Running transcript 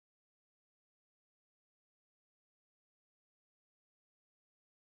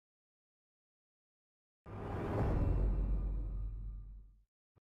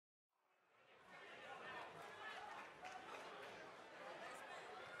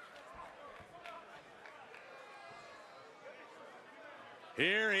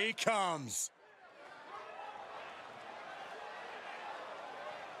Here he comes.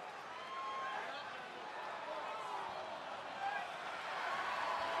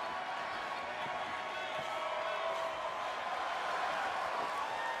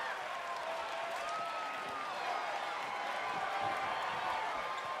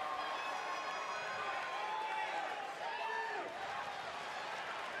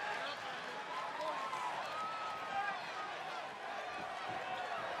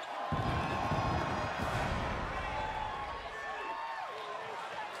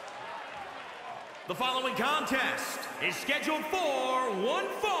 The following contest is scheduled for one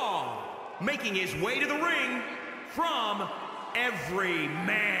fall, making his way to the ring from every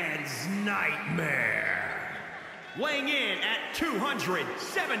man's nightmare. Weighing in at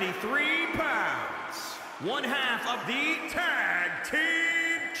 273 pounds, one half of the Tag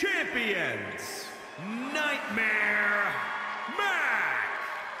Team Champions, Nightmare Mac.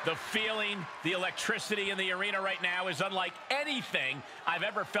 The feeling, the electricity in the arena right now is unlike anything I've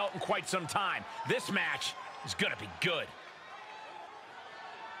ever felt in quite some time. This match is going to be good.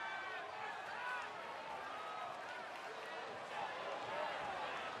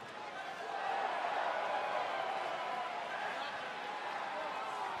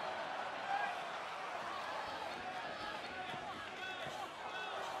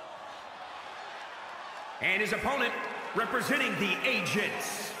 And his opponent, representing the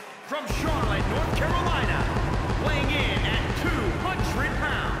Agents, from Charlotte, North Carolina, weighing in at 200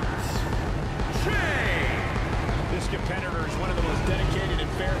 pounds, Jay. This competitor is one of the most dedicated and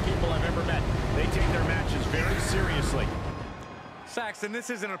fair people I've ever met. They take their matches very seriously. Saxton, this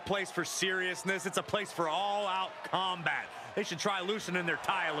isn't a place for seriousness. It's a place for all-out combat. They should try loosening their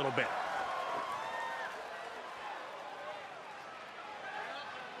tie a little bit.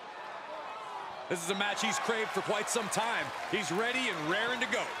 This is a match he's craved for quite some time. He's ready and raring to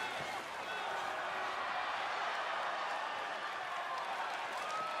go.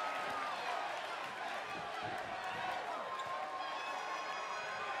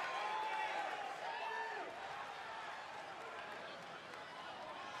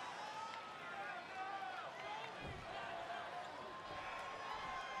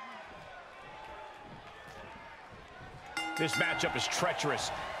 This matchup is treacherous.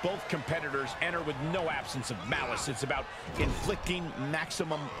 Both competitors enter with no absence of malice. It's about inflicting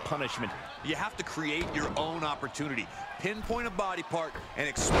maximum punishment. You have to create your own opportunity. Pinpoint a body part and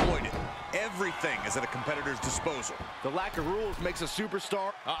exploit it. Everything is at a competitor's disposal. The lack of rules makes a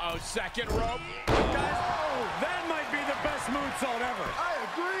superstar. Uh-oh, second rope. Guys, that might be the best moonsault ever. I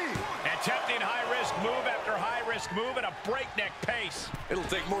agree. Attempting high-risk move after high-risk move at a breakneck pace. It'll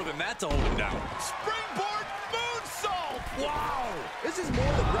take more than that to hold him down. Springboard moonsault. Wow! This is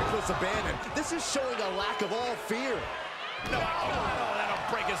more than reckless abandon. This is showing a lack of all fear. No,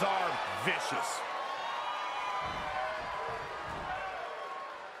 that'll break his arm. Vicious.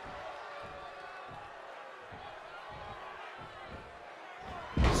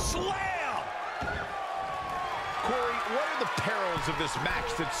 Slam! Corey, what are the perils of this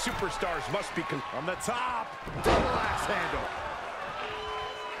match that superstars must be on the top? Double axe handle.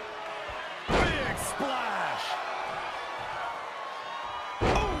 Big splash.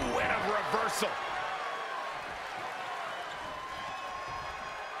 Oh, and a reversal.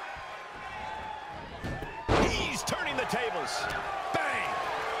 He's turning the tables. Bang!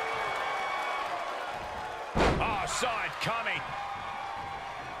 Oh, saw it coming.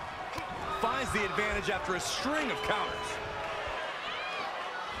 Finds the advantage after a string of counters.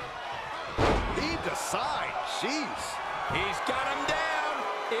 He decides. Jeez. He's got him down.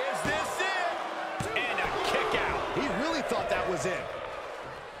 Is this it? And a kick out. He really thought that was it.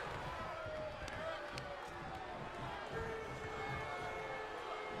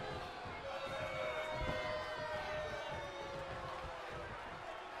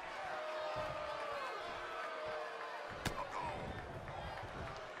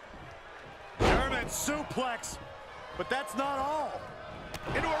 Suplex, but that's not all.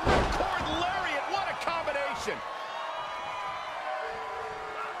 Into a ripcord lariat. What a combination.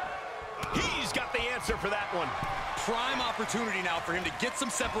 He's got the answer for that one. Prime opportunity now for him to get some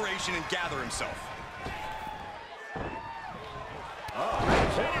separation and gather himself.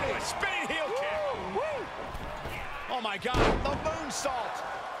 Into a spinning heel kick. Woo! Oh my God, the moonsault.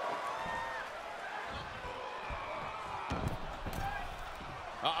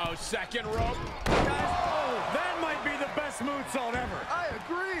 Uh-oh, second rope. Guys, that might be the best moonsault ever. I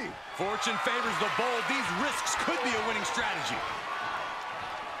agree. Fortune favors the bold. These risks could be a winning strategy.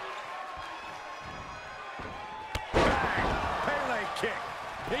 Bang! Pele kick.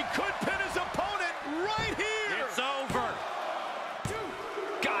 He could pin his opponent right here. It's over.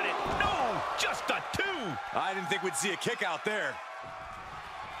 think we'd see a kick out there.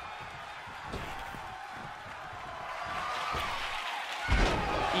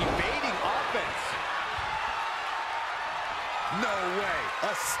 Evading offense. No way.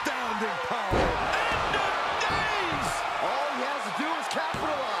 Astounding power. End of days! All he has to do is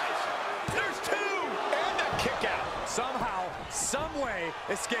capitalize. There's two. And a kick out. Somehow, some way,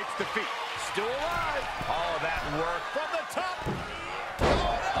 escapes defeat. Still alive. All of that work From the top. Oh,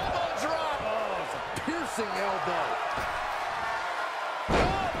 an elbow drop. Oh, it's a piercing elbow.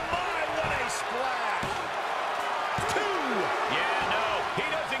 Oh, my, what a splash. Two. Yeah, no, he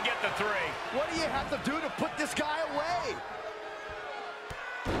doesn't get the three. What do you have to do to put this guy away?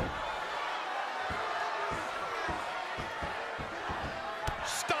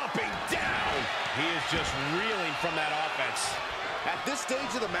 Stomping down. He is just reeling from that offense. At this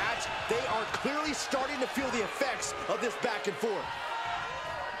stage of the match, they are clearly starting to feel the effects of this back and forth.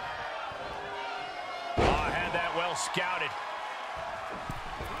 Oh, I had that well scouted.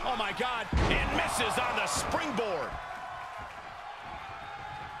 Oh, my God. And misses on the springboard.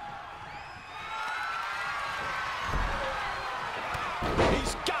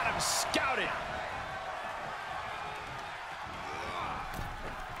 He's got him scouted.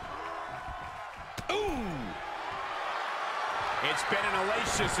 Ooh. It's been an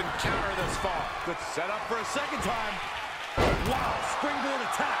hellacious encounter thus far. Good setup for a second time. Wow, springboard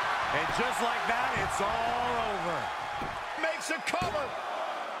attack. And just like that, it's all over. Makes a cover.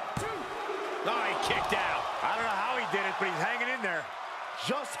 Oh, he kicked out. I don't know how he did it, but he's hanging in there.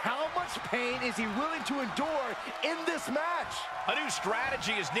 Just how much pain is he willing to endure in this match? A new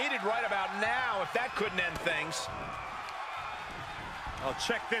strategy is needed right about now if that couldn't end things. Oh,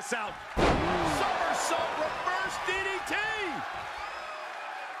 check this out. Somersault reverse DDT.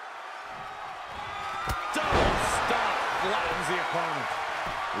 Double stomp flattens the opponent.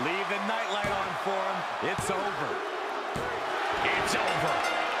 Leave the nightlight on for him. It's over. It's over.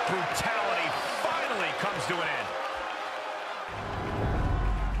 Brutality finally comes to an end.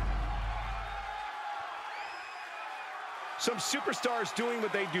 Some superstars doing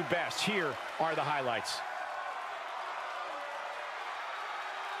what they do best. Here are the highlights.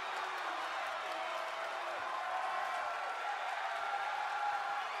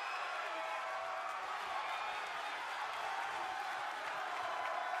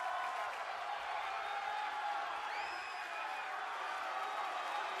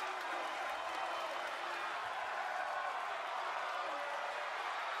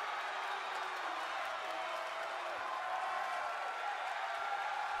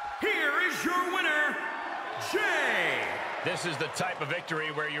 Here is your winner, Jay. This is the type of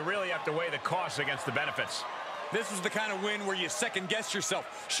victory where you really have to weigh the costs against the benefits. This was the kind of win where you second-guess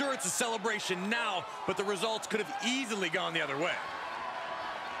yourself. Sure, it's a celebration now, but the results could have easily gone the other way.